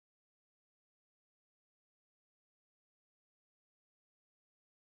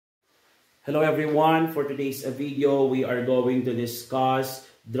Hello everyone, for today's video, we are going to discuss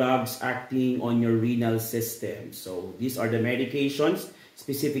drugs acting on your renal system. So these are the medications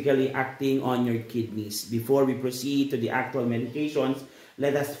specifically acting on your kidneys. Before we proceed to the actual medications,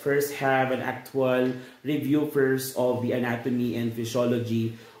 let us first have an actual review first of the anatomy and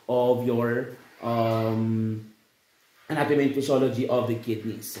physiology of your the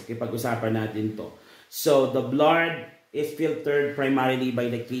kidneys. Okay, pag-usapan natin to. So the blood is filtered primarily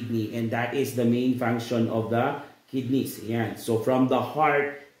by the kidney, and that is the main function of the kidneys. Yan. So from the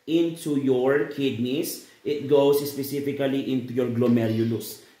heart into your kidneys, it goes specifically into your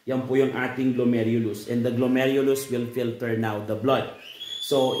glomerulus. Yan po yung ating glomerulus, and the glomerulus will filter now the blood.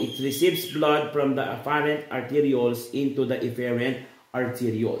 So it receives blood from the afferent arterioles into the efferent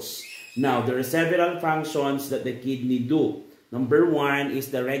arterioles. Now, there are several functions that the kidney do. Number one is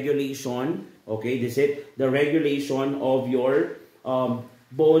the regulation. Okay, this is the regulation of your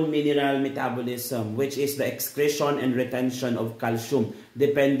bone mineral metabolism, which is the excretion and retention of calcium,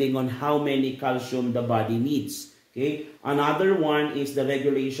 depending on how many calcium the body needs. Okay, another one is the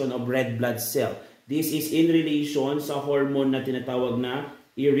regulation of red blood cell. This is in relation sa hormone na tinatawag na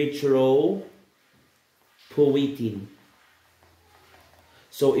erythropoietin.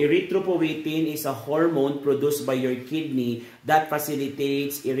 So, erythropoietin is a hormone produced by your kidney that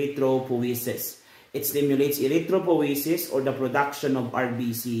facilitates erythropoiesis. It stimulates erythropoiesis or the production of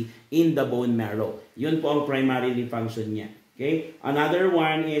RBC in the bone marrow. Yun po ang primarily function niya. Okay? Another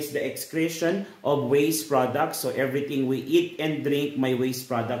one is the excretion of waste products. So, everything we eat and drink, may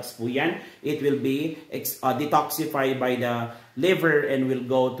waste products po yan. It will be detoxified by the liver and will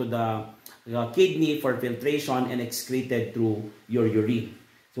go to the kidney for filtration and excreted through your urine.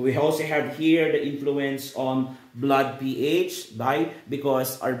 So we also have here the influence on blood pH,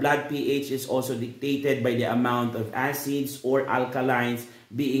 because our blood pH is also dictated by the amount of acids or alkalines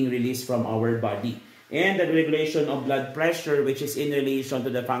being released from our body. And the regulation of blood pressure, which is in relation to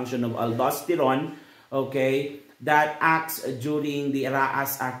the function of aldosterone, okay, that acts during the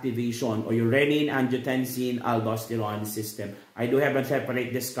RAAS activation or your renin-angiotensin-aldosterone system. I do have a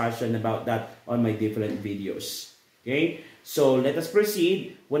separate discussion about that on my different videos. Okay, so let us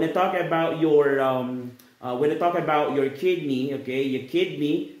proceed. When I talk about your kidney, okay, your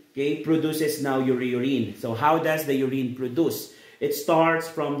kidney, okay, produces now your urine. So how does the urine produce? It starts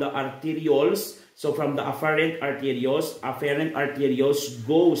from the arterioles. So from the afferent arterioles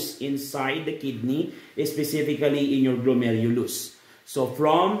goes inside the kidney, specifically in your glomerulus. So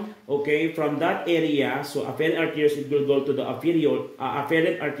from that area, so afferent arterioles, it will go to the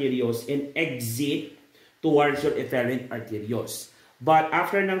afferent arterioles and exit towards your efferent arterioles. But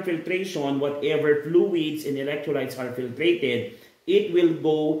after ng filtration, whatever fluids and electrolytes are filtrated, it will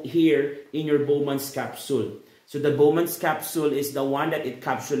go here in your Bowman's capsule. So the Bowman's capsule is the one that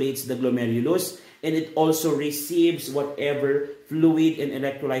encapsulates the glomerulus, and it also receives whatever fluid and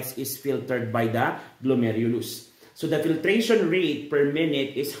electrolytes is filtered by the glomerulus. So the filtration rate per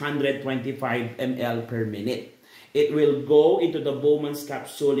minute is 125 ml per minute. It will go into the Bowman's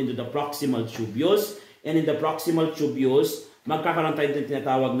capsule, into the proximal tubules, and in the proximal tubules, magkakaroon tayo ng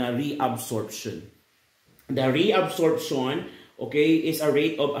tinatawag na reabsorption. The reabsorption, okay, is a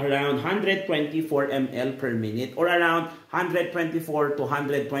rate of around 124 ml per minute or around 124 to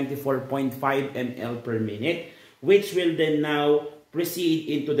 124.5 ml per minute, which will then now proceed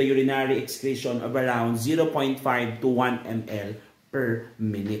into the urinary excretion of around 0.5 to 1 ml per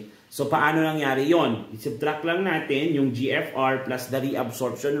minute. So, paano nangyari yon? I-subtract lang natin yung GFR plus the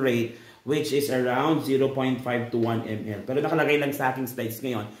reabsorption rate, which is around 0.5 to 1 ml. Pero nakalagay lang sa aking slides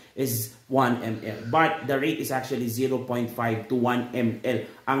ngayon is 1 ml. But the rate is actually 0.5 to 1 ml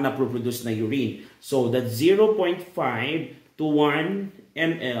ang naproproduce na urine. So that's 0.5 to 1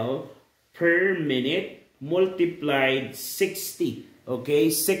 ml per minute multiplied 60.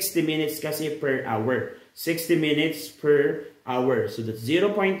 Okay? 60 minutes kasi per hour. 60 minutes per hour. So that's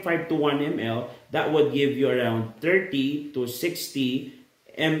 0.5 to 1 ml. That would give you around 30 to 60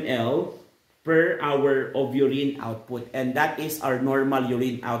 ml per hour of urine output, and that is our normal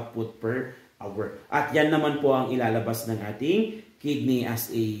urine output per hour. At yan naman po ang ilalabas ng ating kidney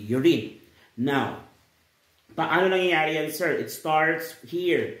as a urine. Now, paano nangyayari yan, sir? It starts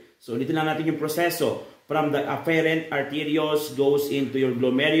here. So, dito lang natin yung proseso. From the afferent arterioles goes into your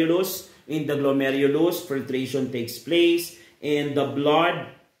glomerulus. In the glomerulus, filtration takes place, and the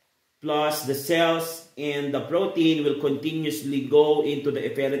blood plus the cells and the protein will continuously go into the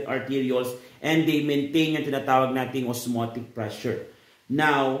efferent arterioles, and they maintain yung tinatawag nating osmotic pressure.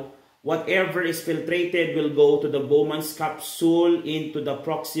 Now, whatever is filtrated will go to the Bowman's capsule into the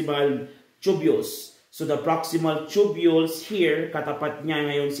proximal tubules. So the proximal tubules here, katapat niya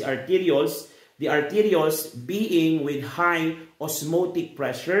ngayon si arterioles. The arterioles being with high osmotic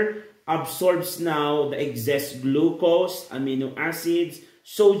pressure absorbs now the excess glucose, amino acids,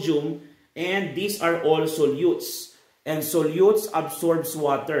 sodium, and these are all solutes. And solutes absorbs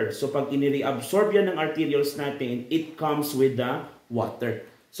water. So pag inire-absorb yan ng arterioles natin, it comes with the water.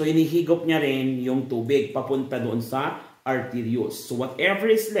 So inihigop niya rin yung tubig papunta doon sa arterioles. So whatever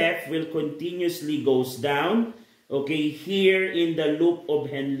is left will continuously goes down, okay, here in the loop of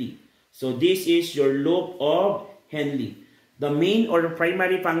Henle. So this is your loop of Henle. The main or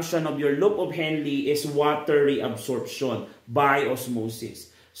primary function of your loop of Henle is water reabsorption by osmosis.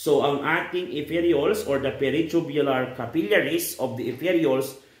 So ang ating ephedrioles or the peritubular capillaries of the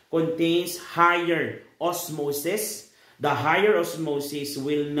ephedrioles contains higher osmosis. The higher osmosis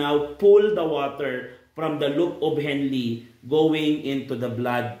will now pull the water from the loop of Henle going into the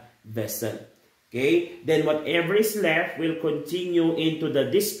blood vessel. Okay? Then whatever is left will continue into the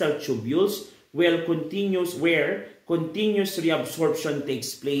distal tubules where continuous reabsorption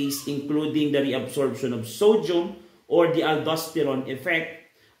takes place, including the reabsorption of sodium or the aldosterone effect.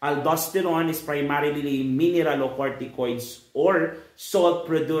 Aldosterone is primarily mineralocorticoids or salt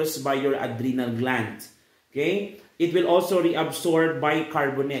produced by your adrenal gland. Okay? It will also reabsorb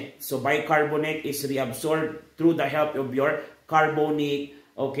bicarbonate. So bicarbonate is reabsorbed through the help of your carbonic,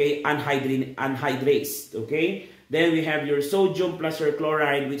 okay, anhydrase. Okay? Then we have your sodium plus your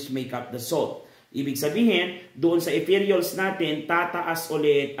chloride which make up the salt. Ibig sabihin, doon sa ephedrioles natin, tataas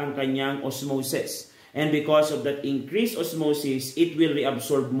ulit ang kanyang osmosis. And because of that increased osmosis, it will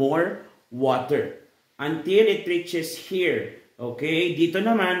reabsorb more water until it reaches here. Okay? Dito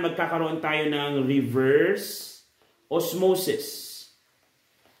naman, magkakaroon tayo ng reverse osmosis.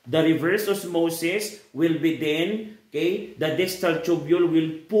 The reverse osmosis will be then, okay, the distal tubule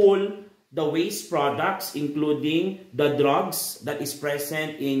will pull the waste products, including the drugs that is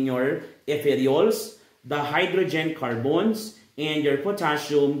present in your ephedrioles, the hydrogen carbons, and your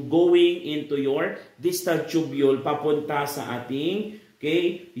potassium going into your distal tubule papunta sa ating,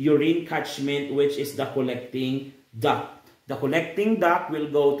 okay, urine catchment, which is the collecting duct. The collecting duct will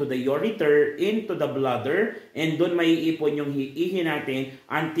go to the ureter, into the bladder, and doon maiipon yung ihi natin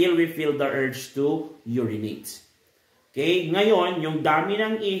until we feel the urge to urinate. Okay, ngayon, yung dami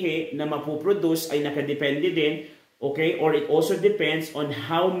ng ihi na mapuproduce ay nakadepende din, okay, or it also depends on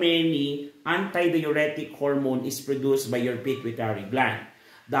how many antidiuretic hormone is produced by your pituitary gland.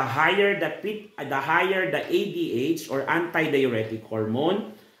 The higher the ADH or antidiuretic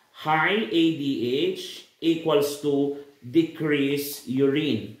hormone, high ADH equals to decreased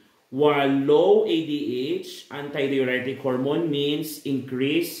urine, while low ADH, antidiuretic hormone, means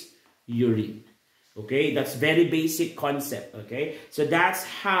increased urine. Okay, that's very basic concept. Okay, so that's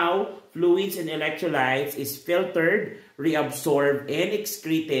how fluids and electrolytes is filtered, reabsorbed, and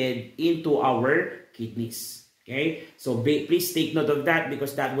excreted into our kidneys. Okay, so please take note of that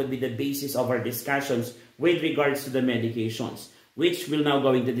because that would be the basis of our discussions with regards to the medications, which we're now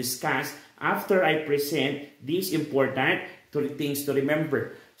going to discuss after I present these important things to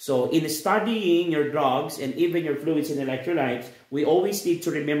remember. So in studying your drugs and even your fluids and electrolytes, we always need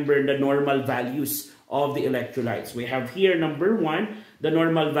to remember the normal values of the electrolytes. We have here number 1, the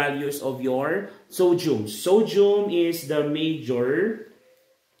normal values of your sodium. Sodium is the major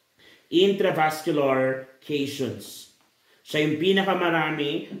intravascular cations. Siya yung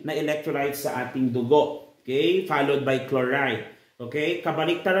pinakamarami na electrolytes sa ating dugo. Okay? Followed by chloride. Okay?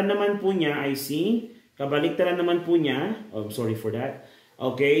 Kabaliktaran naman po niya, I see. Kabaliktaran naman po niya. Oh, sorry for that.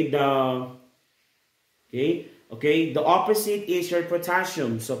 Okay, the opposite is your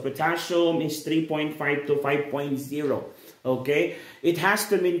potassium. So potassium is 3.5 to 5.0. Okay, it has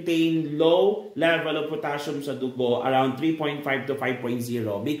to maintain low level of potassium sa dugo around 3.5 to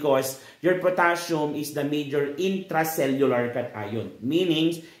 5.0 because your potassium is the major intracellular cation,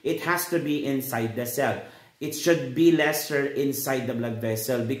 meaning it has to be inside the cell. It should be lesser inside the blood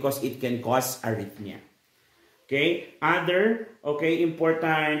vessel because it can cause arrhythmia. Okay, other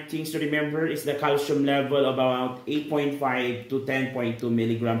important things to remember is the calcium level about 8.5 to 10.2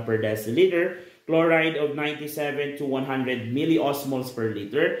 milligram per deciliter, chloride of 97 to 100 milliosmoles per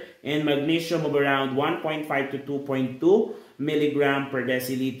liter, and magnesium of around 1.5 to 2.2 milligram per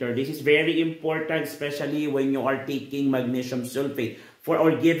deciliter. This is very important, especially when you are taking magnesium sulfate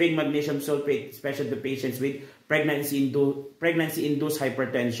or giving magnesium sulfate, especially to patients with pregnancy-induced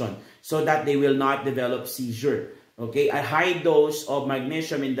hypertension, so that they will not develop seizure. Okay, a high dose of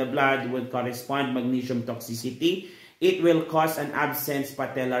magnesium in the blood will correspond magnesium toxicity. It will cause an absence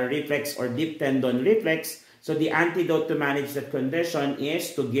patellar reflex or deep tendon reflex. So the antidote to manage that condition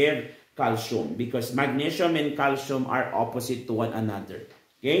is to give calcium, because magnesium and calcium are opposite to one another.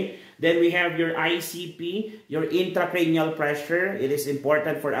 Okay? Then we have your ICP, your intracranial pressure. It is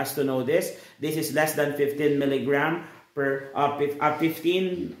important for us to know this. This is less than 15 milligram per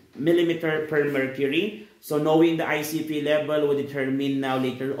 15 millimeter per mercury. So knowing the ICP level will determine now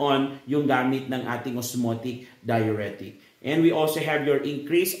later on yung gamit ng ating osmotic diuretic. And we also have your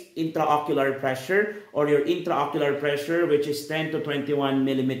increased intraocular pressure, or your intraocular pressure, which is 10 to 21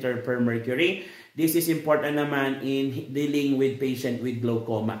 millimeter per mercury. This is important naman in dealing with patient with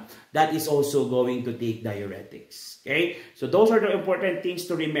glaucoma. That is also going to take diuretics. Okay? So those are the important things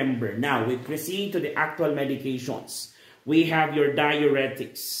to remember. Now, we proceed to the actual medications. We have your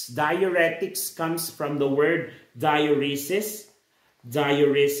diuretics. Diuretics comes from the word diuresis.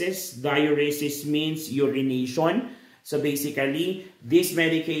 Diuresis means urination. So basically, these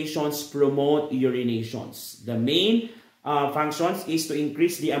medications promote urinations. The main functions is to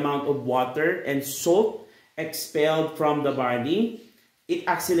increase the amount of water and salt expelled from the body. It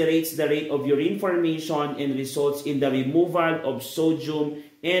accelerates the rate of urine formation and results in the removal of sodium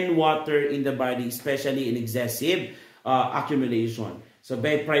and water in the body, especially in excessive accumulation. So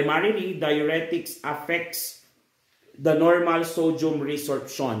primarily, diuretics affects the normal sodium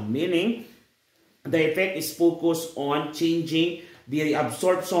resorption, meaning the effect is focused on changing the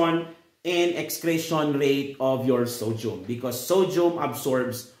absorption and excretion rate of your sodium, because sodium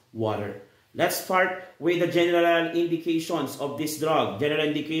absorbs water. Let's start with the general indications of this drug. General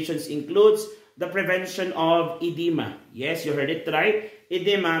indications includes the prevention of edema. Yes, you heard it right.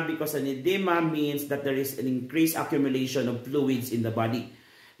 Edema, because an edema means that there is an increased accumulation of fluids in the body,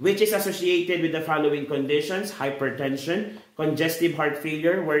 which is associated with the following conditions: hypertension, congestive heart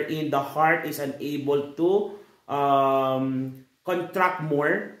failure, wherein the heart is unable to contract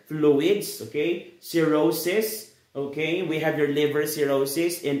more fluids, okay? Cirrhosis, okay? We have your liver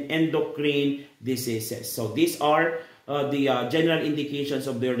cirrhosis and endocrine diseases. So these are the general indications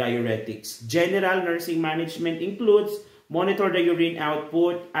of their diuretics. General nursing management includes monitor the urine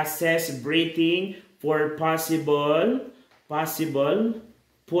output, assess breathing for possible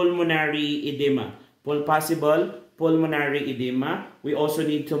pulmonary edema. Possible pulmonary edema. We also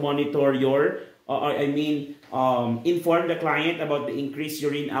need to monitor your, inform the client about the increased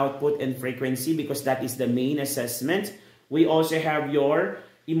urine output and frequency, because that is the main assessment. We also have your,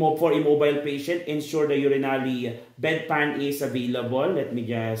 for immobile patient, ensure the urinary bedpan is available. Let me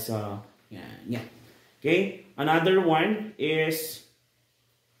just, okay. Another one is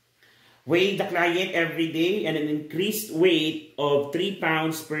weigh the client every day, and an increased weight of 3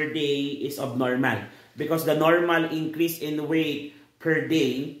 pounds per day is abnormal, because the normal increase in weight per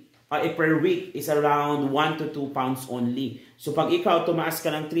day, per week is around 1 to 2 pounds only. So pag ikaw tumaas ka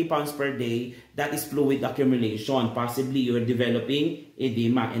ng 3 pounds per day, that is fluid accumulation. Possibly you are developing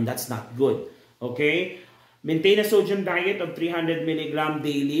edema, and that's not good. Okay? Maintain a sodium diet of 300 milligram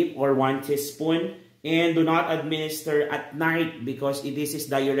daily or 1 teaspoon. And do not administer at night, because this is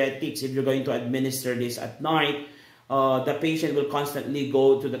diuretics. If you're going to administer this at night, the patient will constantly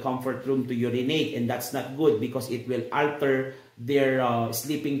go to the comfort room to urinate, and that's not good because it will alter their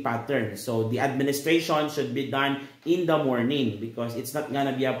sleeping pattern. So the administration should be done in the morning, because it's not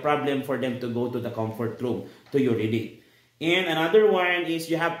gonna be a problem for them to go to the comfort room to urinate. And another one is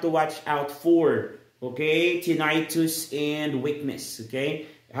you have to watch out for, okay, tinnitus and weakness, okay?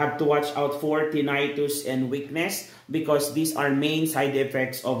 Have to watch out for tinnitus and weakness, because these are main side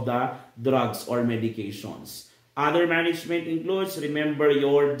effects of the drugs or medications. Other management includes, remember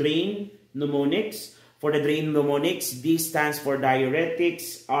your drain mnemonics. For the drain mnemonics, D stands for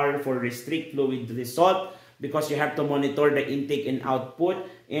diuretics, R for restrict fluid result, because you have to monitor the intake and output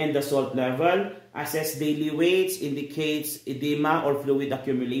and the salt level. Assess daily weights, indicates edema or fluid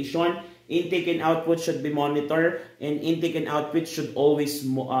accumulation. Intake and output should be monitored, and intake and output should always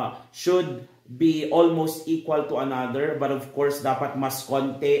should be almost equal to another, but of course dapat mas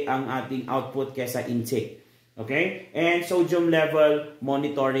konti ang ating output kaysa intake. Okay? And sodium level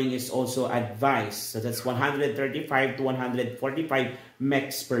monitoring is also advised. So that's 135 to 145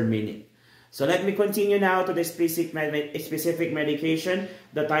 mg per minute. So let me continue now to the specific medication.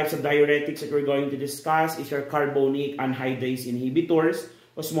 The types of diuretics that we're going to discuss is your carbonic anhydrase inhibitors,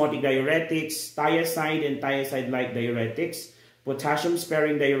 osmotic diuretics, thiazide and thiazide-like diuretics,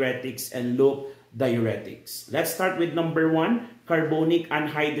 potassium-sparing diuretics, and loop diuretics. Let's start with number 1, carbonic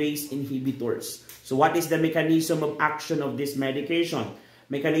anhydrase inhibitors. So what is the mechanism of action of this medication?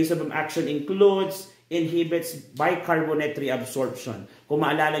 Mechanism of action includes inhibits bicarbonate reabsorption. Kung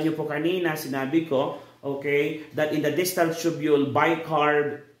maalala nyo po kanina, sinabi ko, okay, that in the distal tubule,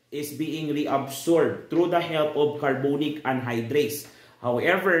 bicarb is being reabsorbed through the help of carbonic anhydrase.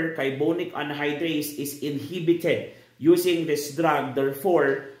 However, carbonic anhydrase is inhibited using this drug.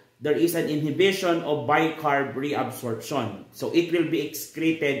 Therefore, there is an inhibition of bicarb reabsorption. So it will be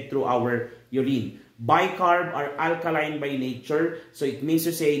excreted through our urine. Bicarb are alkaline by nature, so it means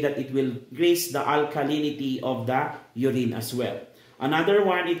to say that it will increase the alkalinity of the urine as well. Another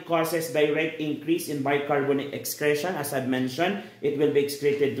one, it causes direct increase in bicarbonate excretion. As I've mentioned, it will be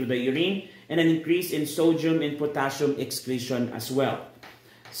excreted through the urine, and an increase in sodium and potassium excretion as well.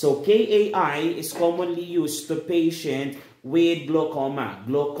 So KAI is commonly used to patient with glaucoma.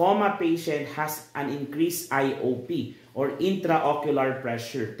 Glaucoma patient has an increased IOP or intraocular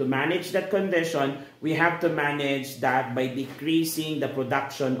pressure. To manage that condition, we have to manage that by decreasing the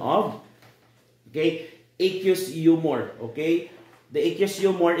production of aqueous humor. The aqueous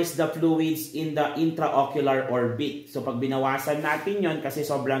humor is the fluids in the intraocular orbit. So pag binawasan natin yon kasi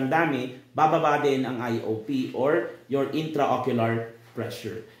sobrang dami, bababa din ang IOP or your intraocular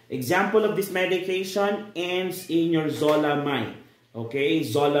pressure. Example of this medication ends in your zolamide.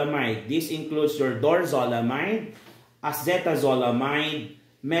 Zolamide. This includes your dorzolamide, acetazolamide,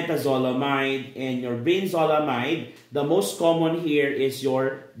 metazolamide, and your brinzolamide. The most common here is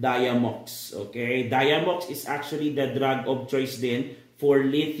your Diamox. Diamox is actually the drug of choice then for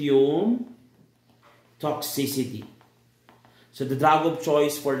lithium toxicity. So the drug of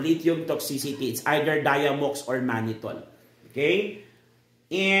choice for lithium toxicity, it's either Diamox or mannitol.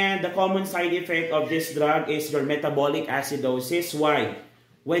 And the common side effect of this drug is your metabolic acidosis. Why?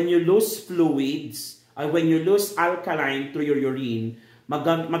 When you lose fluids, when you lose alkaline through your urine,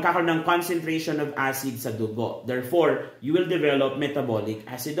 magkakaroon ng concentration of acid sa dugo. Therefore, you will develop metabolic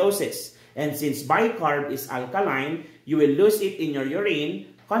acidosis. And since bicarb is alkaline, you will lose it in your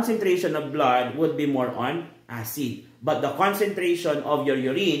urine, concentration of blood would be more on acid. But the concentration of your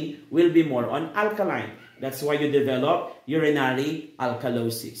urine will be more on alkaline. That's why you develop urinary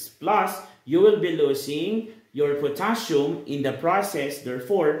alkalosis. Plus, you will be losing your potassium in the process.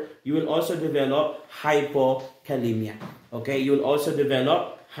 Therefore, you will also develop hypokalemia. You will also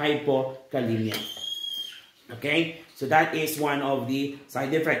develop hypokalemia. So that is one of the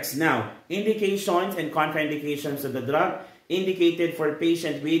side effects. Now, indications and contraindications of the drug indicated for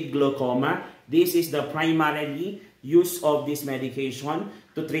patients with glaucoma. This is the primarily use of this medication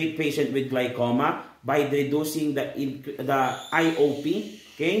to treat patient with glaucoma by reducing the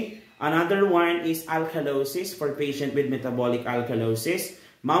IOP. Another one is alkalosis for patient with metabolic alkalosis,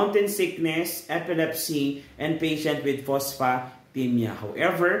 mountain sickness, epilepsy, and patient with phosphatemia.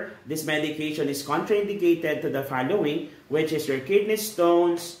 However, this medication is contraindicated to the following, which is your kidney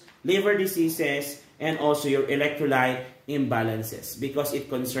stones, liver diseases, and also your electrolyte imbalances because it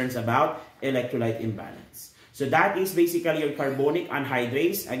concerns about electrolyte imbalance. So that is basically your carbonic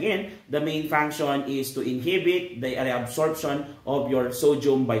anhydrase. Again, the main function is to inhibit the reabsorption of your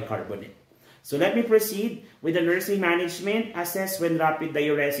sodium bicarbonate. So let me proceed with the nursing management. Assess when rapid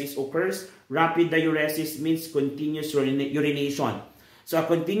diuresis occurs. Rapid diuresis means continuous urination. So a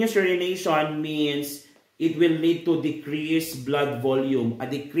continuous urination means it will lead to decreased blood volume. A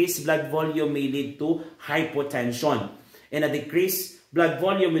decreased blood volume may lead to hypotension. And a decreased blood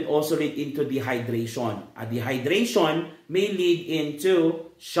volume will also lead into dehydration. A dehydration may lead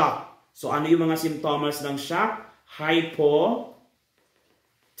into shock. So ano yung mga simptomas ng shock?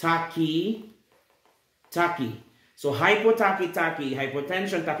 Tachy. So hypotachy,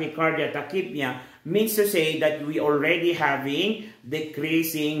 hypotension, tachycardia, tachypnea means to say that we already having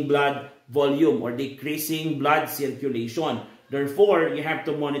decreasing blood volume or decreasing blood circulation. Therefore, you have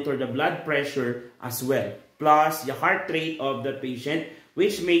to monitor the blood pressure as well. Plus the heart rate of the patient,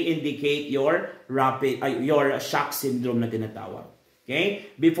 which may indicate your shock syndrome na tinatawag.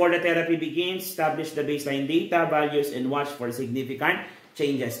 Before the therapy begins, establish the baseline data, values, and watch for significant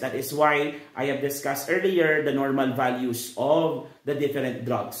changes. That is why I have discussed earlier the normal values of the different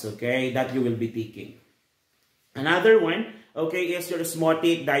drugs, that you will be taking. Another one, is your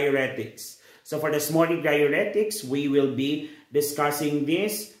osmotic diuretics. So for the osmotic diuretics, we will be discussing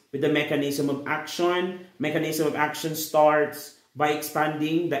this with the mechanism of action. Mechanism of action starts by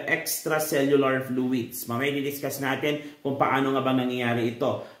expanding the extracellular fluids. Mamaya i-discuss natin kung paano nga ba nangyayari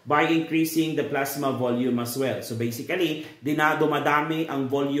ito. By increasing the plasma volume as well. So basically, dumadami ang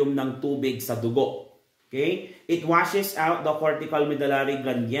volume ng tubig sa dugo. It washes out the cortical medullary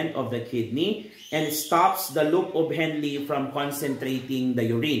gradient of the kidney and stops the loop of Henle from concentrating the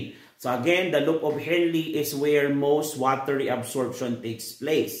urine. So again, the loop of Henle is where most water reabsorption takes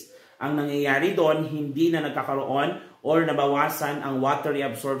place. Ang nangyayari doon, hindi na nagkakaroon or nabawasan ang water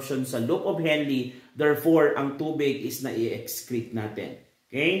reabsorption sa loop of Henle. Therefore, ang tubig is na-excrete natin.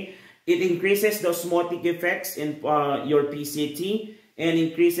 It increases the osmotic effects in your PCT and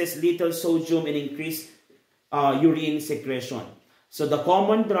increases little sodium and increase urine secretion. So the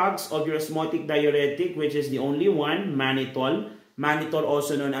common drugs of your osmotic diuretic, which is the only one, mannitol. Mannitol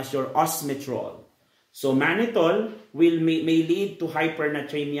also known as your osmetrol. So mannitol may lead to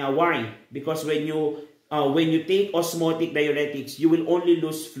hypernatremia. Why? Because when you take osmotic diuretics, you will only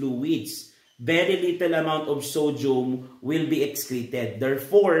lose fluids. Very little amount of sodium will be excreted.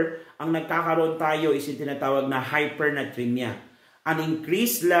 Therefore, ang nagkakaroon tayo is yung tinatawag na hypernatremia. An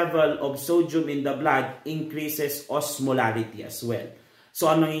increased level of sodium in the blood increases osmolarity as well. So,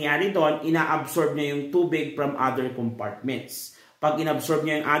 ang nangyayari doon, ina-absorb niya yung tubig from other compartments. Pag inabsorb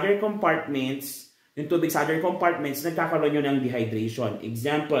niya yung other compartments, yung tubig sa other compartments, nagkakaroon yun ng dehydration.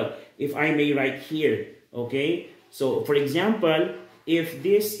 Example, if I may write here, okay? So, for example, if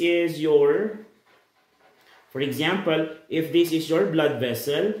this is your blood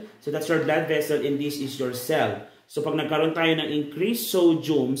vessel, so that's your blood vessel and this is your cell. So, pag nagkaroon tayo ng increased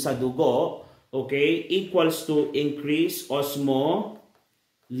sodium sa dugo, okay, equals to increased osmolarity.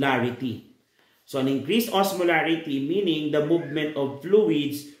 So, an increased osmolarity meaning the movement of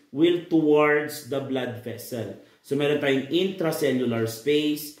fluids will towards the blood vessel. So, meron tayong intracellular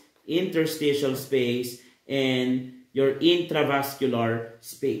space, interstitial space, and your intravascular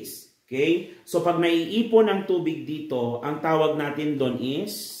space. Okay? So, pag naiipon ang tubig dito, ang tawag natin doon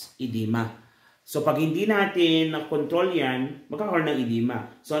is edema. So, pag hindi natin na-control yan, magkakaroon ng edema.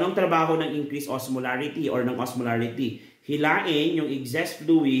 So, anong trabaho ng increased osmolarity or ng osmolarity? Hilain yung excess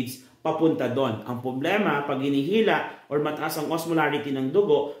fluids papunta doon. Ang problema, pag hinihila or mataas ang osmolarity ng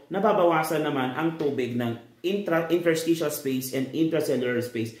dugo, nababawasan naman ang tubig ng interstitial space and intracellular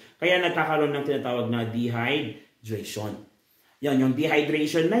space. Kaya nagkakaroon ng tinatawag na dehydration. Yan, yung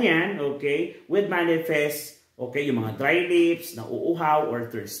dehydration na yan, okay, would manifest, okay, yung mga dry lips, nauuhaw,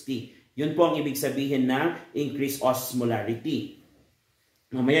 or thirsty. Yun po ang ibig sabihin ng increased osmolarity.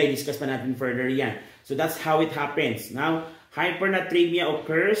 Mamaya, i-discuss pa natin further yan. So, that's how it happens. Now, hypernatremia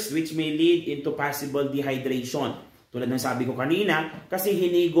occurs which may lead into possible dehydration. Tulad ng sabi ko kanina, kasi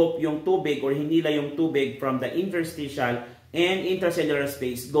hinigop yung tubig or hinila yung tubig from the interstitial and intracellular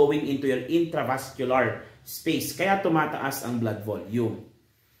space going into your intravascular space. Kaya tumataas ang blood volume.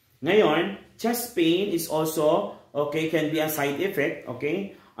 Ngayon, chest pain is also, okay, can be a side effect,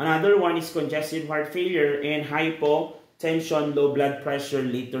 okay? Another one is congestive heart failure and hypotension, low blood pressure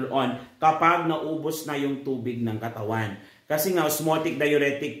later on kapag naubos na yung tubig ng katawan. Kasi nga, osmotic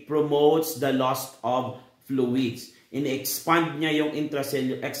diuretic promotes the loss of fluids. In-expand niya yung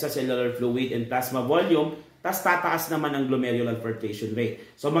extracellular fluid and plasma volume, tas tataas naman ang glomerular filtration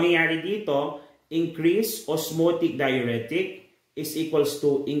rate. So, mangyayari dito, increased osmotic diuretic is equals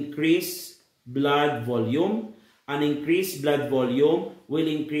to increased blood volume. An increased blood volume will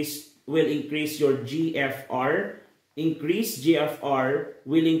increase your GFR. Increased GFR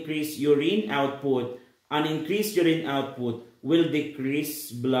will increase urine output. An increased urine output will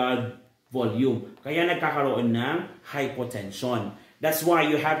decrease blood volume. Kaya nagkakaroon ng hypotension. That's why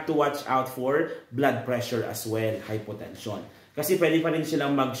you have to watch out for blood pressure as well, hypotension. Kasi pwede pa rin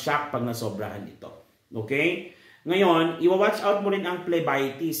silang mag-shock pag nasobrahan dito. Okay? Ngayon, i-watch out mo rin ang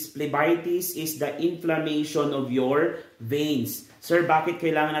phlebitis. Phlebitis is the inflammation of your veins. Sir, bakit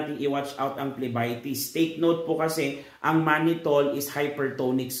kailangan natin i-watch out ang phlebitis? Take note po kasi, ang mannitol is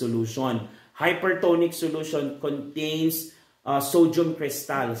hypertonic solution. Hypertonic solution contains sodium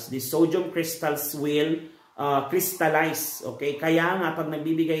crystals. The sodium crystals will crystallize. Okay? Kaya nga, pag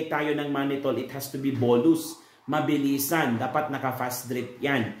nagbibigay tayo ng mannitol, it has to be bolus. Mabilisan. Dapat naka-fast drip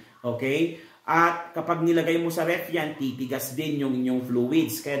yan. Okay? At kapag nilagay mo sa ref yan, titigas din yung inyong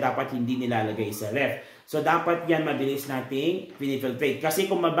fluids. Kaya dapat hindi nilalagay sa ref. So, dapat yan mabilis nating pinifiltrate. Kasi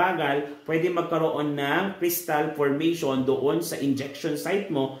kung mabagal, pwede magkaroon ng crystal formation doon sa injection site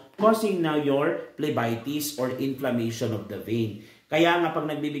mo, causing now your phlebitis or inflammation of the vein. Kaya nga pag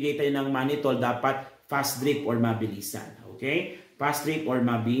nagbibigay tayo ng mannitol, dapat fast drip or mabilisan. Okay? Fast drip or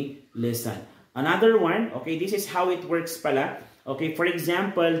mabilisan. Another one, okay, this is how it works pala. Okay, for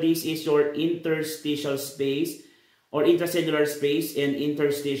example, this is your interstitial space or intracellular space and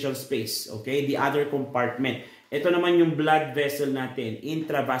interstitial space. Okay, the other compartment. Ito naman yung blood vessel natin,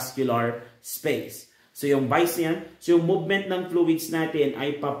 intravascular space. So yung vice yan, so yung movement ng fluids natin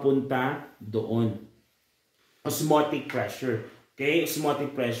ay papunta doon. Osmotic pressure. Okay,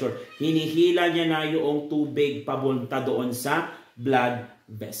 osmotic pressure. Hinihila niya na yung tubig papunta doon sa blood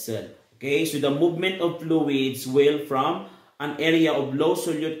vessel. Okay, so the movement of fluids will from an area of low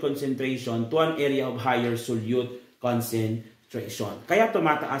solute concentration to an area of higher solute concentration. Kaya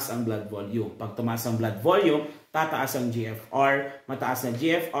tumataas ang blood volume. Pag tumaas ang blood volume, tataas ang GFR. Mataas na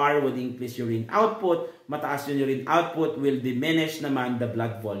GFR would increase urine output. Mataas yung urine output will diminish naman the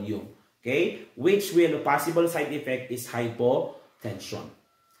blood volume. Okay? Which will, possible side effect is hypotension.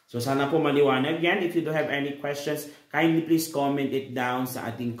 So sana po maliwanag yan. If you do have any questions, kindly please comment it down sa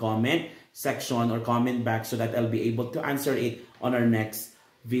ating comment section or comment box so that I'll be able to answer it on our next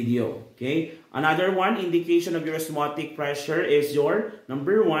video. Okay, another one indication of your osmotic pressure is your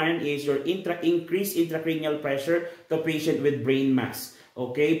number 1 is your increased intracranial pressure to patient with brain mass.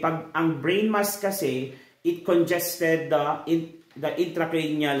 Okay, pag ang brain mass kasi it congested the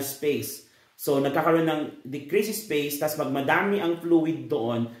intracranial space. So nagkakaroon ng decreased space, tas pag madami ang fluid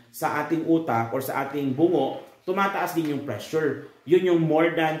doon sa ating utak or sa ating bungo, tumataas din yung pressure. Yun yung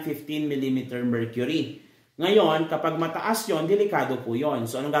more than 15 mm mercury. Ngayon, kapag mataas yon, delikado po yon.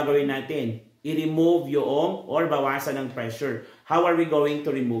 So, anong gagawin natin? I-remove yung or bawasan ng pressure. How are we going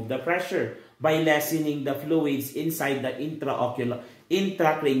to remove the pressure? By lessening the fluids inside the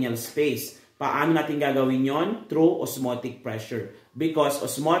intracranial space. Paano natin gagawin yon? Through osmotic pressure. Because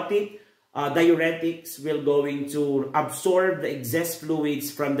osmotic diuretics will going to absorb the excess fluids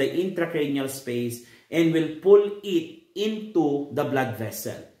from the intracranial space and will pull it into the blood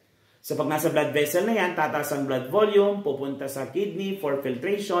vessel. So pag nasa blood vessel na yan, tataas ang blood volume, pupunta sa kidney for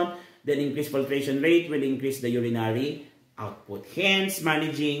filtration, then increased filtration rate will increase the urinary output. Hence,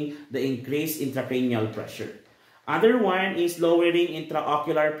 managing the increased intracranial pressure. Other one is lowering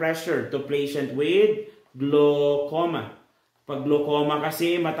intraocular pressure to patient with glaucoma. Pag glaucoma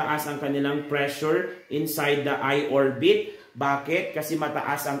kasi, mataas ang kanilang pressure inside the eye orbit. Bakit? Kasi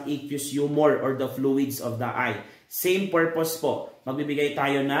mataas ang aqueous humor or the fluids of the eye. Same purpose po. Magbibigay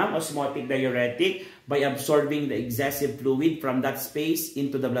tayo ng osmotic diuretic by absorbing the excessive fluid from that space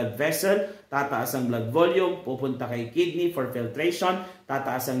into the blood vessel. Tataas ang blood volume, pupunta kay kidney for filtration,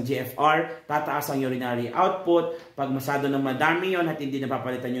 tataas ang GFR, tataas ang urinary output. Pag masyado ng madami yon at hindi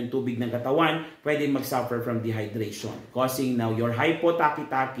napapalitan yung tubig ng katawan, pwedeng mag-suffer from dehydration, causing now your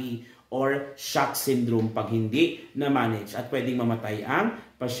hypotachy-tachy or shock syndrome pag hindi na-manage at pwedeng mamatay ang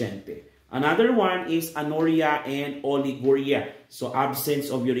pasyente. Another one is anuria and oliguria. So,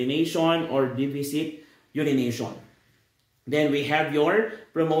 absence of urination or deficit urination. Then we have your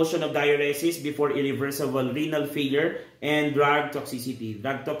promotion of diuresis before irreversible renal failure and drug toxicity.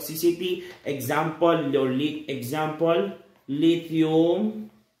 Drug toxicity, example, lithium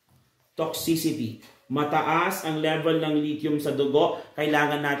toxicity. Mataas ang level ng lithium sa dugo,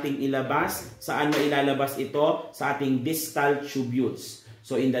 kailangan nating ilabas. Saan mo ilalabas ito? Sa ating distal tubules.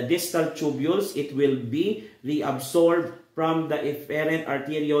 So in the distal tubules, it will be reabsorbed from the efferent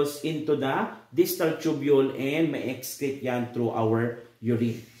arterioles into the distal tubule and may excrete yan through our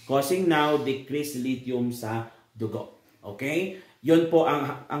urine, causing now decreased lithium sa dugo. Okay? Yun po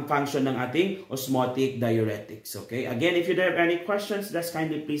ang function ng ating osmotic diuretics. Okay? Again, if you have any questions, just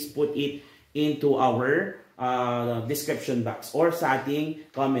kindly please put it into our description box or sa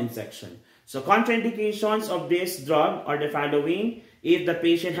ating comment section. So contraindications of this drug are the following. If the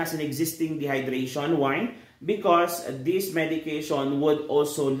patient has an existing dehydration, why? Because this medication would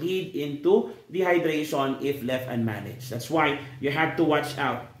also lead into dehydration if left unmanaged. That's why you have to watch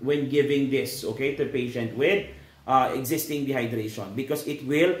out when giving this, okay, to patient with existing dehydration because it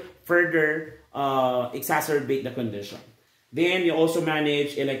will further exacerbate the condition. Then you also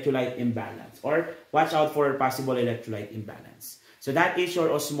manage electrolyte imbalance or watch out for possible electrolyte imbalance. So that is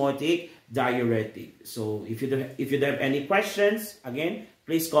your osmotic diuretic. So if you have any questions, again,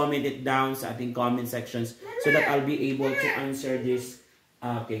 please comment it down sa ating comment sections so that I'll be able to answer this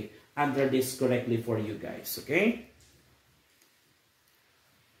correctly for you guys. Okay?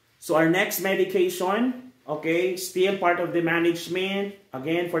 So our next medication, okay, still part of the management.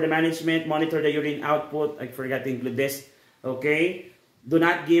 Again, for the management, monitor the urine output. I forgot to include this. Okay? Do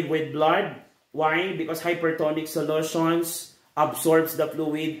not give with blood. Why? Because hypertonic solutions absorbs the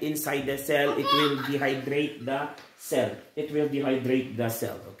fluid inside the cell. It will dehydrate the cell. It will dehydrate the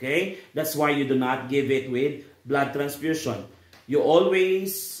cell. Okay? That's why you do not give it with blood transfusion. You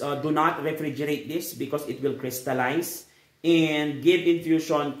always do not refrigerate this because it will crystallize and give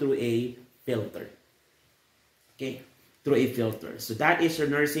infusion through a filter. Okay? Through a filter. So that is your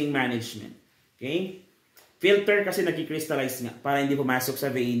nursing management. Okay? Filter kasi nagki-crystallize nga para hindi pumasok sa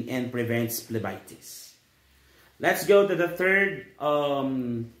vein and prevents phlebitis. Let's go to the third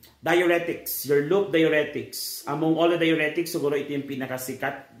diuretics, your loop diuretics. Among all the diuretics, siguro ito yung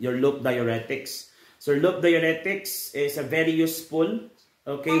pinakasikat, your loop diuretics. So loop diuretics is a very useful,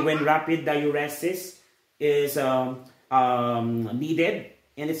 okay, when rapid diuresis is needed,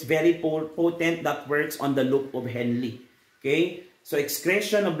 and it's very potent that works on the loop of Henle. Okay, So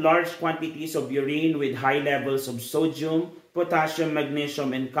excretion of large quantities of urine with high levels of sodium, potassium,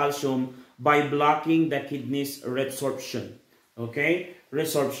 magnesium, and calcium by blocking the kidney's resorption. Okay?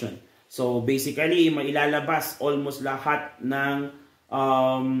 Resorption. So basically, mailalabas almost lahat ng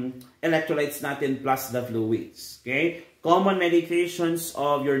electrolytes natin plus the fluids. Okay? Common medications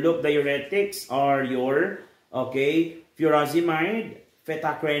of your loop diuretics are your, okay, furosemide,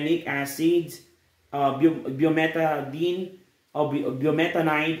 fetacrenic acid, bumetanide,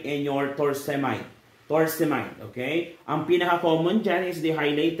 and your torsemide. Okay? Ang pinaka-common dyan is the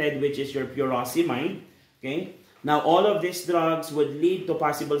highlighted, which is your furosemide. Okay? Now, all of these drugs would lead to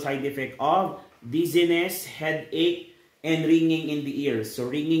possible side effect of dizziness, headache, and ringing in the ears.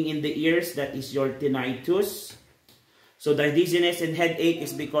 So, ringing in the ears, that is your tinnitus. So, the dizziness and headache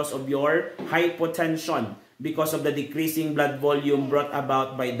is because of your hypotension, because of the decreasing blood volume brought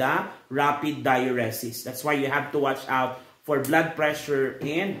about by the rapid diuresis. That's why you have to watch out for blood pressure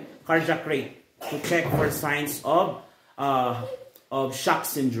and cardiac rate to check for signs of shock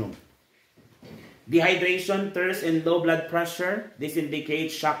syndrome. Dehydration, thirst, and low blood pressure. This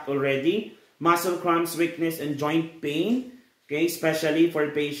indicates shock already. Muscle cramps, weakness, and joint pain. Okay, especially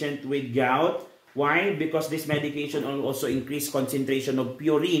for patient with gout. Why? Because this medication will also increase concentration of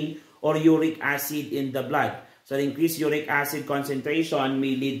purine or uric acid in the blood. So, increased uric acid concentration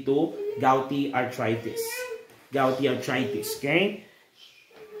may lead to gouty arthritis. Gouty arthritis, okay?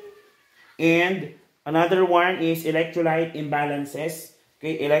 And another one is electrolyte imbalances.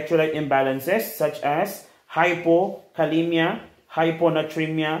 Okay, electrolyte imbalances such as hypokalemia,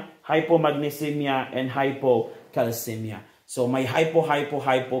 hyponatremia, hypomagnesemia, and hypocalcemia. So, may hypo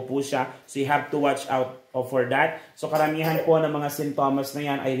po siya. So, you have to watch out for that. So, karamihan po ng mga sintomas na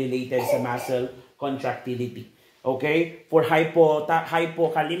yan ay related sa muscle contractility. Okay? For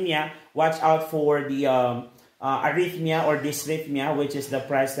hypokalemia, watch out for the arrhythmia or dysrhythmia, which is the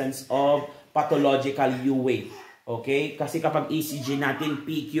presence of pathological U wave. Okay? Kasi kapag ECG natin,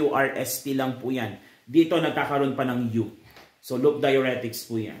 PQRST lang po yan. Dito nagkakaroon pa ng U. So, loop diuretics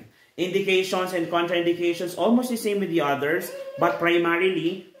po yan. Indications and contraindications, almost the same with the others, but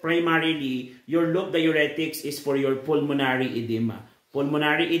primarily, your loop diuretics is for your pulmonary edema.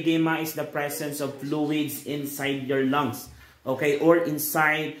 Pulmonary edema is the presence of fluids inside your lungs, okay, or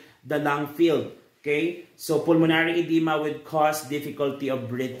inside the lung field, okay? So, pulmonary edema would cause difficulty of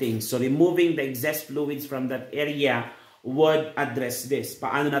breathing. So, removing the excess fluids from that area would address this.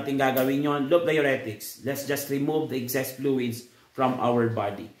 Paano natin gagawin yon? Loop diuretics. Let's just remove the excess fluids from our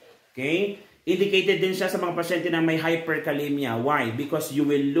body. Okay? Indicated din siya sa mga pasyente na may hyperkalemia. Why? Because you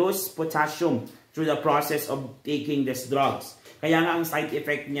will lose potassium through the process of taking these drugs. Kaya nga ang side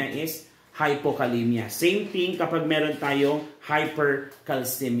effect niya is hypokalemia. Same thing kapag meron tayong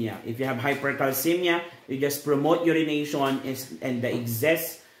hypercalcemia. If you have hypercalcemia, you just promote urination and the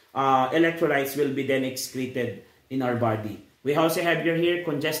excess electrolytes will be then excreted in our body. We also have here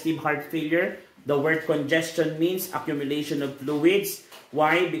congestive heart failure. The word congestion means accumulation of fluids.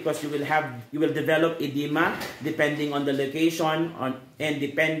 Why? Because you will develop edema depending on the location and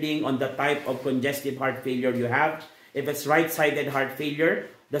depending on the type of congestive heart failure you have. If it's right-sided heart failure,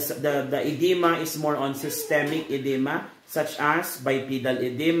 the edema is more on systemic edema, such as bipedal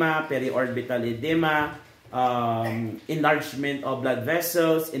edema, periorbital edema, enlargement of blood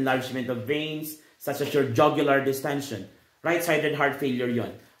vessels, enlargement of veins, such as your jugular distension. Right-sided heart failure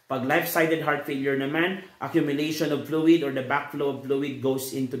yon. Pag left-sided heart failure naman, accumulation of fluid or the backflow of fluid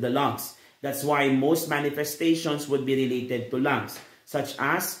goes into the lungs. That's why most manifestations would be related to lungs, such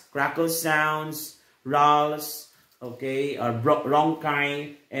as crackle sounds, rales, okay, or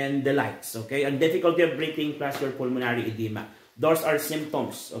bronchi, and the likes, okay, and difficulty of breathing plus your pulmonary edema. Those are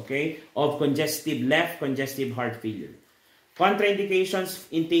symptoms, okay, of left congestive heart failure. Contraindications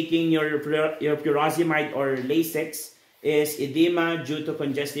in taking your furosemide or Lasix is edema due to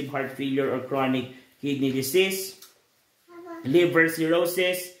congestive heart failure or chronic kidney disease, liver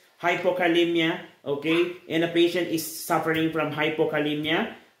cirrhosis, hypokalemia, okay, and a patient is suffering from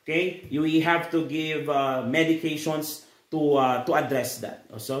hypokalemia, okay, you have to give medications to address that.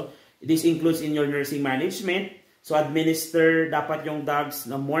 Also, this includes in your nursing management. So, administer dapat yung drugs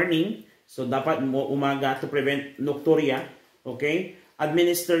na morning. So, dapat umaga to prevent nocturia, okay.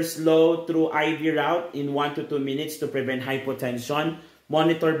 Administer slow through IV route in 1 to 2 minutes to prevent hypotension.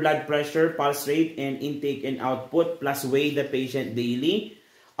 Monitor blood pressure, pulse rate, and intake and output, plus weigh the patient daily.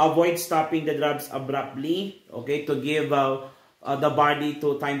 Avoid stopping the drugs abruptly, okay, to give the body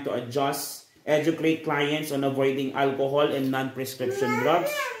time to adjust. Educate clients on avoiding alcohol and non-prescription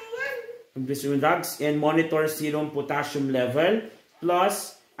drugs. And monitor serum potassium level.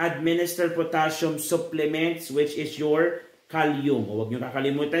 Plus, administer potassium supplements, which is your kalium. Huwag nyo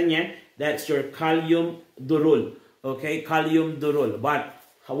kakalimutan yan. That's your kalium durul. Okay, kalium durul. But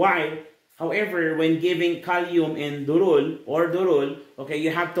however, when giving kalium and durul, okay,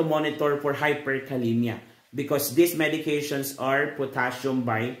 you have to monitor for hyperkalemia because these medications are potassium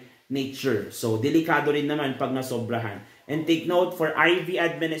by nature. So, delikado rin naman pag nasobrahan. And take note, for IV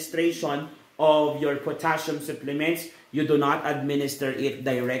administration of your potassium supplements, you do not administer it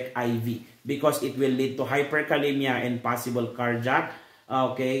direct IV because it will lead to hyperkalemia and possible cardiac,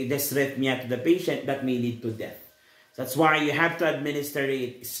 dysrhythmia to the patient that may lead to death. That's why you have to administer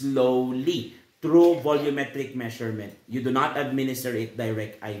it slowly through volumetric measurement. You do not administer it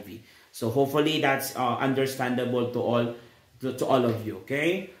direct IV. So hopefully that's understandable to all of you.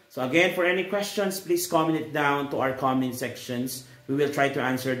 Okay. So again, for any questions, please comment it down to our comment sections. We will try to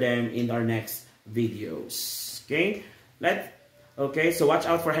answer them in our next videos. Okay. So watch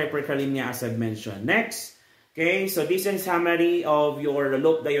out for hyperkalemia as I've mentioned. Next. Okay. So this is a summary of your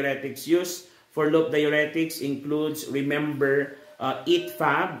loop diuretics use. For loop diuretics includes, remember,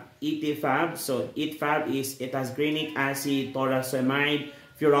 ETFAB. So ETFAB is etazgranic acid, toracemide,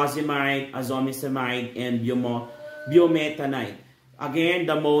 furosemide, azomicemide, and bumetanide. Again,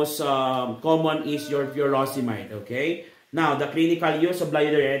 the most common is your furosemide, okay? Now, the clinical use of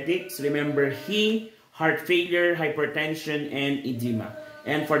diuretics, remember, heart failure, hypertension, and edema.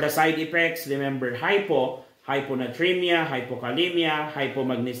 And for the side effects, remember, hyponatremia, hypokalemia,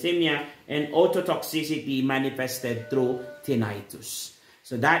 hypomagnesemia, and ototoxicity manifested through tinnitus.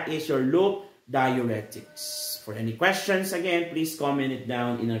 So that is your loop diuretics. For any questions, again, please comment it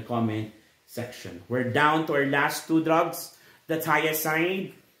down in our comment section. We're down to our last two drugs, the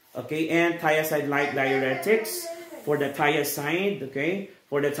thiazide, okay, and thiazide-like diuretics. For the thiazide,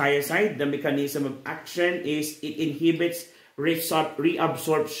 the mechanism of action is it inhibits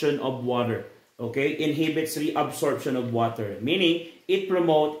reabsorption of water. Okay, inhibits reabsorption of water, meaning it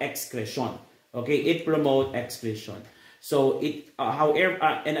promotes excretion. Okay, it promotes excretion. So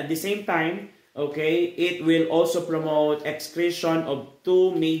and at the same time, okay, it will also promote excretion of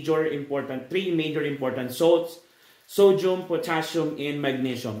three major important salts: sodium, potassium, and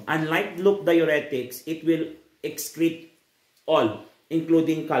magnesium. Unlike loop diuretics, it will excrete all,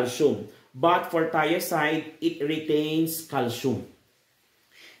 including calcium. But for thiazide, it retains calcium.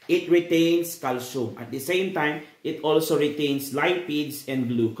 It retains calcium. At the same time, it also retains lipids and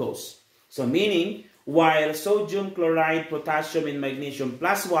glucose. So meaning, while sodium, chloride, potassium, and magnesium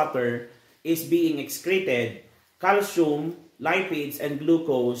plus water is being excreted, calcium, lipids, and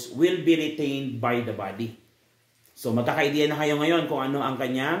glucose will be retained by the body. So magkaka-idea na kayo ngayon kung ano ang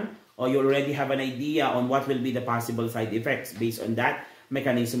kanyang, or you already have an idea on what will be the possible side effects based on that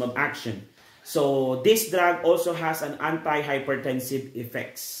mechanism of action. So this drug also has an anti-hypertensive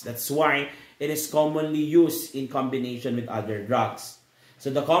effects. That's why it is commonly used in combination with other drugs.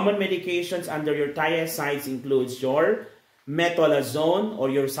 So the common medications under your thiazides includes your metolazone or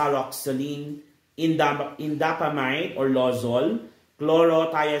your saroxolene, indapamide or lozol,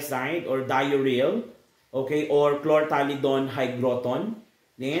 chlorothiazide or diuryl, okay, or chlorthalidone hygroton,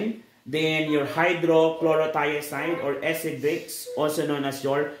 then your hydrochlorothiazide or Ecidrix, also known as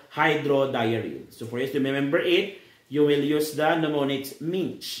your hydrodiaryl. So for you to remember it, you will use the mnemonics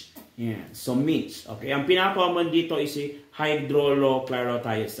MINCH. Yeah, so MINCH. Okay, ang pinaka-common dito is si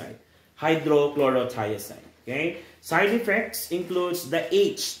hydrochlorothiazide. Okay, side effects includes the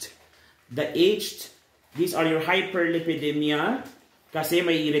H. These are your hyperlipidemia kasi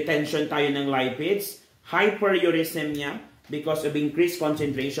may retention tayo ng lipids, hyperuricemia because of increased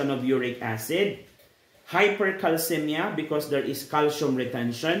concentration of uric acid, hypercalcemia because there is calcium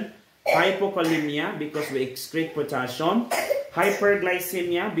retention, hypokalemia because we excrete potassium,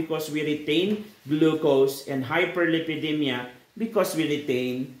 hyperglycemia because we retain glucose, and hyperlipidemia because we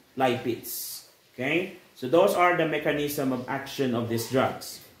retain lipids. Okay? So those are the mechanism of action of these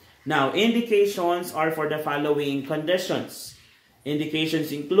drugs. Now, indications are for the following conditions.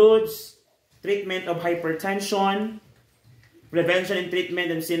 Indications includes treatment of hypertension, prevention and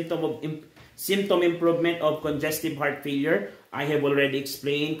treatment and symptom improvement of congestive heart failure. I have already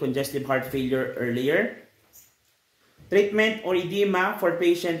explained congestive heart failure earlier. Treatment or edema for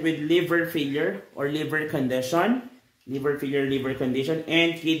patient with liver failure or liver condition,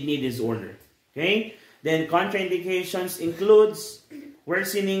 and kidney disorder. Okay? Then contraindications includes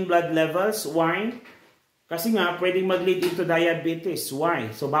worsening blood levels. Why? Kasi nga, pwedeng mag-lead into diabetes.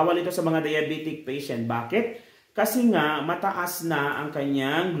 Why? So, bawal ito sa mga diabetic patient. Bakit? Kasi nga, mataas na ang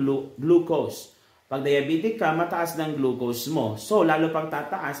kanyang glucose. Pag diabetic ka, mataas ng glucose mo. So, lalo pang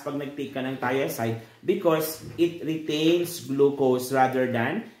tataas pag nag-take ka ng thiazide because it retains glucose rather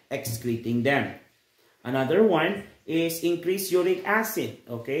than excreting them. Another one is increased uric acid.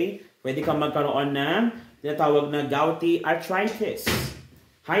 Okay? Pwede kang magkaroon ng tinatawag na gouty arthritis.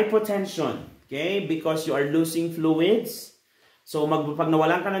 Hypotension. Okay? Because you are losing fluids. So, pag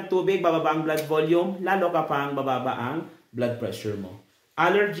nawalan ka ng tubig, bababa ang blood volume, lalo ka pang bababa ang blood pressure mo.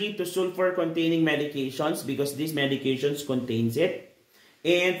 Allergy to sulfur-containing medications because these medications contains it.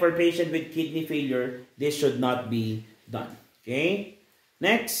 And for patient with kidney failure, this should not be done. Okay?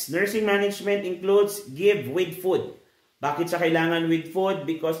 Next, nursing management includes give with food. Bakit siya kailangan with food?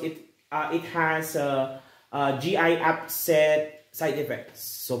 Because it has GI upset side effects.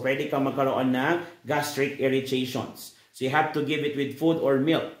 So, pwede kang magkaroon ng gastric irritations. So, you have to give it with food or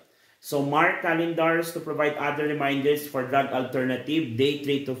milk. So, mark calendars to provide other reminders for drug alternative, day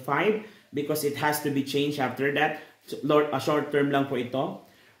 3 to 5, because it has to be changed after that. Short term lang po ito.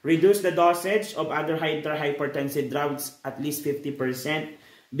 Reduce the dosage of other hypertensive drugs at least 50%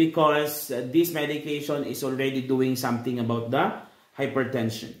 because this medication is already doing something about the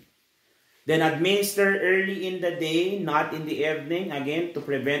hypertension. Then administer early in the day, not in the evening, again, to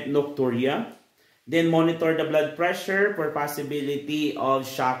prevent nocturia. Then monitor the blood pressure for possibility of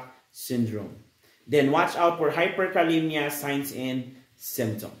shock syndrome. Then watch out for hyperkalemia signs and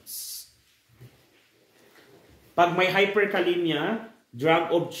symptoms. Pag may hyperkalemia,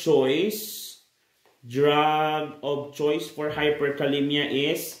 drug of choice for hyperkalemia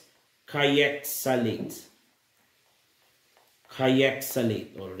is Kayexalate.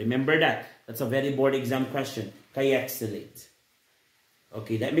 Kayexalate. Oh, remember that. That's a very board exam question. Kayexalate.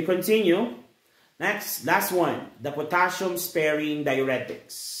 Okay, let me continue. Next, last one, the potassium-sparing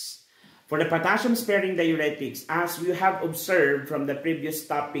diuretics. For the potassium-sparing diuretics, as we have observed from the previous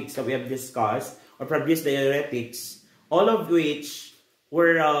topics that we have discussed, or previous diuretics, all of which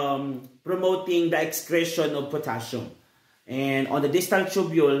were promoting the excretion of potassium. And on the distal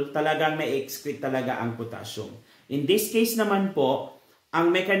tubule, talagang may excrete talaga ang potassium. In this case naman po, ang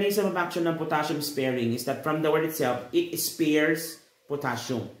mechanism of action ng potassium sparing is that from the word itself, it spares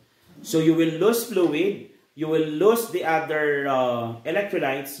potassium. So you will lose fluid, you will lose the other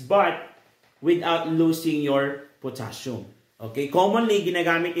electrolytes, but without losing your potassium. Okay, commonly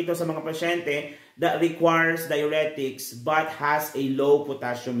ginagamit ito sa mga pasyente that requires diuretics but has a low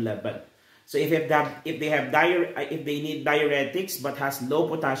potassium level. So if they need diuretics but has low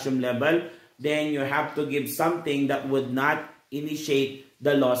potassium level, then you have to give something that would not initiate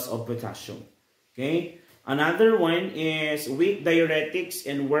the loss of potassium. Okay? Another one is weak diuretics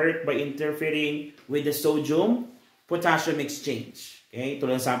and work by interfering with the sodium-potassium exchange. Okay? Ito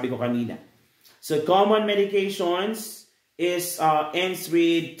lang sabi ko kanina. So common medications is ends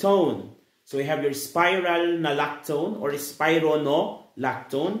with tone. So we have your spiral nalactone or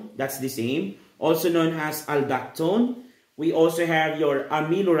spironolactone. That's the same. Also known as aldactone. We also have your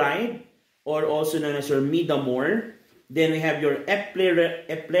amiloride or also known as your midamor. Then we have your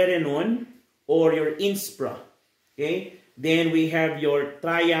eplerenone or your Inspra. Okay? Then we have your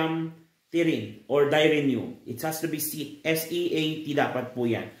triamterene or direnium. It has to be S-E-A-T dapat po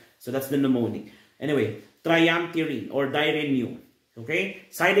yan. So that's the mnemonic. Anyway, triamterene or direnium. Okay?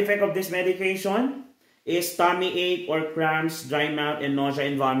 Side effect of this medication is tummy ache or cramps, dry mouth, and nausea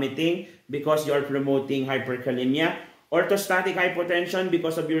and vomiting because you are promoting hyperkalemia. Orthostatic hypotension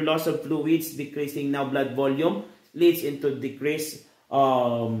because of your loss of fluids, decreasing now blood volume, leads into decreased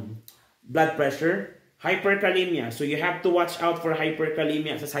blood pressure. Hyperkalemia. So you have to watch out for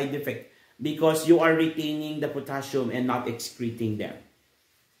hyperkalemia as a side effect because you are retaining the potassium and not excreting them.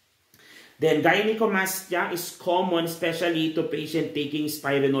 Then gynecomastia is common especially to patient taking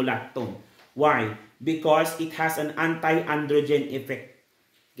spironolactone. Why? Because it has an anti-androgen effect.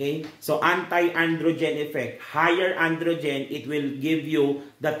 Okay? So anti-androgen effect. Higher androgen, it will give you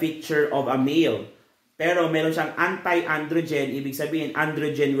the picture of a male. Pero meron siyang anti-androgen, ibig sabihin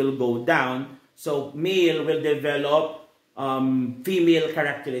androgen will go down. So male will develop female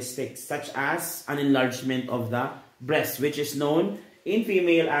characteristics such as an enlargement of the breast, which is known in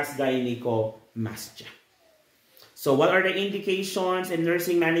female as gynecomastia. So what are the indications in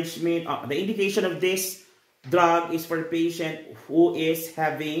nursing management? The indication of this drug is for patient who is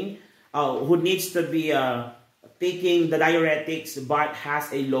having, who needs to be taking the diuretics but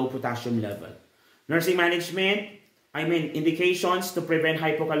has a low potassium level. Nursing management, indications to prevent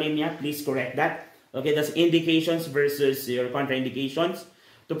hypokalemia. Please correct that. Okay, that's indications versus your contraindications.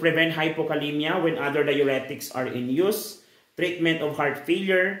 To prevent hypokalemia when other diuretics are in use. Treatment of heart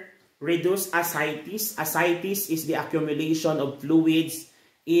failure. Reduce ascites. Ascites is the accumulation of fluids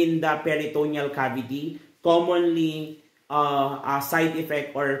in the peritoneal cavity. Commonly a side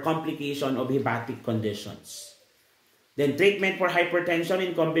effect or complication of hepatic conditions. Then treatment for hypertension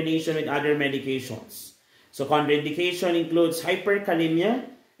in combination with other medications. So contraindication includes hyperkalemia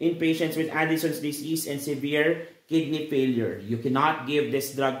in patients with Addison's disease and severe kidney failure. You cannot give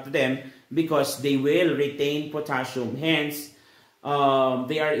this drug to them because they will retain potassium. Hence,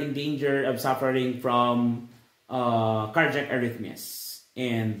 they are in danger of suffering from cardiac arrhythmias.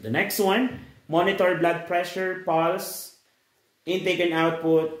 And the next one, monitor blood pressure, pulse, intake and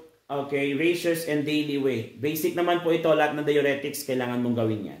output, okay, ratios, and daily weight. Basic naman po ito, lahat ng diuretics, kailangan mong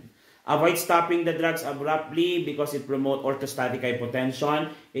gawin yan. Avoid stopping the drugs abruptly because it promotes orthostatic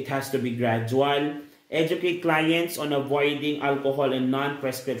hypotension. It has to be gradual. Educate clients on avoiding alcohol and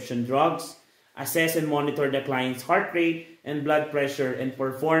non-prescription drugs. Assess and monitor the client's heart rate and blood pressure and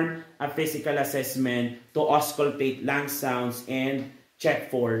perform a physical assessment to auscultate lung sounds and check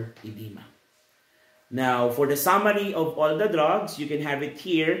for edema. Now, for the summary of all the drugs, you can have it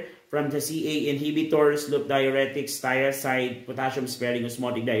here from the CA inhibitors, loop diuretics, thiazide, potassium-sparing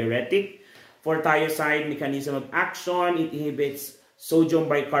osmotic diuretic. For thiazide, mechanism of action, it inhibits sodium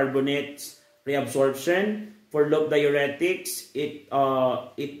bicarbonate reabsorption. For loop diuretics, it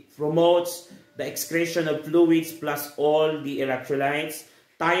promotes the excretion of fluids plus all the electrolytes.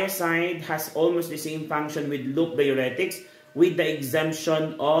 Thiazide has almost the same function with loop diuretics with the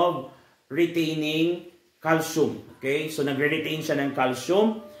exemption of retaining calcium. Okay, so nagre-retain siya ng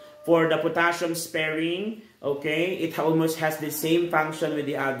calcium. For the potassium sparing, okay, it almost has the same function with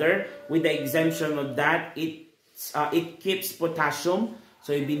the other. With the exemption of that, it keeps potassium.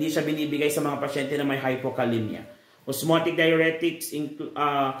 So hindi siya binibigay sa mga pasyente na may hypokalemia. Osmotic diuretics,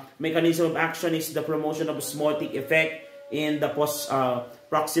 mechanism of action is the promotion of osmotic effect in the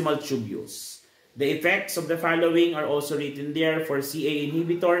proximal tubules. The effects of the following are also written there. For CA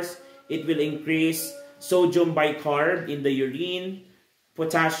inhibitors, it will increase sodium bicarb in the urine,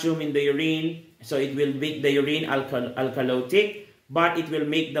 potassium in the urine, so it will make the urine alkalotic, but it will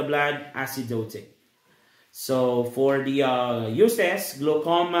make the blood acidotic. So for the uses,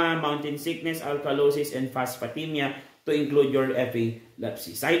 glaucoma, mountain sickness, alkalosis, and phosphatemia to include your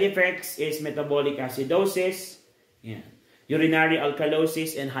epilepsy. Side effects is metabolic acidosis, urinary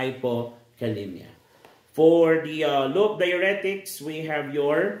alkalosis, and hypokalemia. For the loop diuretics, we have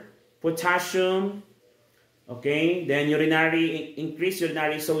your potassium, okay, then increased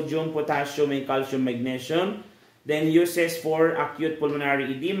urinary sodium, potassium, and calcium, magnesium. Then uses for acute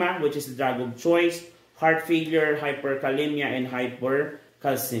pulmonary edema, which is the drug of choice, heart failure, hyperkalemia, and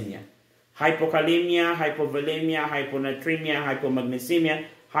hypercalcemia. Hypokalemia, hypovolemia, hyponatremia, hypomagnesemia,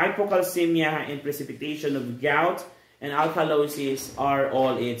 hypocalcemia, and precipitation of gout, and alkalosis are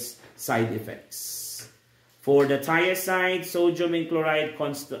all its side effects. For the thiazide, sodium and chloride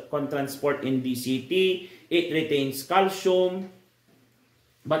transport in DCT. It retains calcium,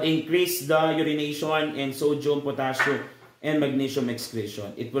 but increase the urination and sodium, potassium, and magnesium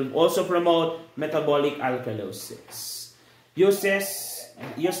excretion. It will also promote metabolic alkalosis. Use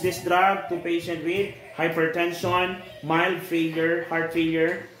this drug to patient with hypertension, mild failure, heart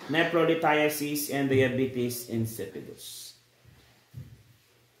failure, nephrolithiasis, and diabetes insipidus.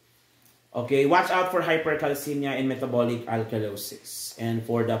 Okay, watch out for hypercalcemia and metabolic alkalosis. And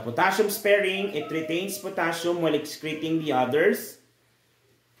for the potassium sparing, it retains potassium while excreting the others.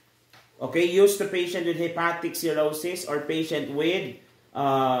 Okay, used to patient with hepatic cirrhosis or patient with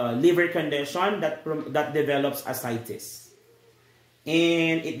liver condition that develops ascites.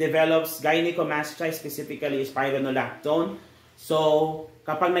 And it develops gynecomastia, specifically spironolactone. So,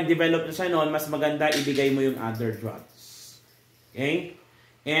 kapag nag-develop na siya noon, mas maganda ibigay mo yung other drugs. Okay?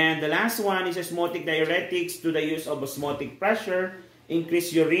 And the last one is osmotic diuretics to the use of osmotic pressure, increase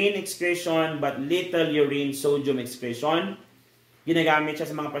urine excretion but little urine sodium excretion. Ginagamit siya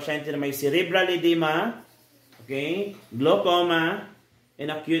sa mga pasyente na may cerebral edema, okay, glaucoma, and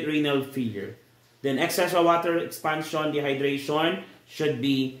acute renal failure. Then excess of water expansion, dehydration should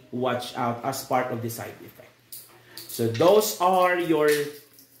be watched out as part of the side effect. So those are your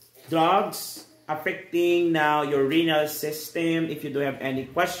drugs affecting now your renal system. If you do have any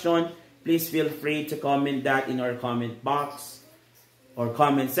question, please feel free to comment that in our comment box or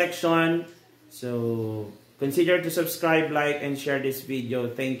comment section. So consider to subscribe, like, and share this video.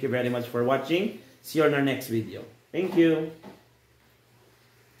 Thank you very much for watching. See you on our next video. Thank you.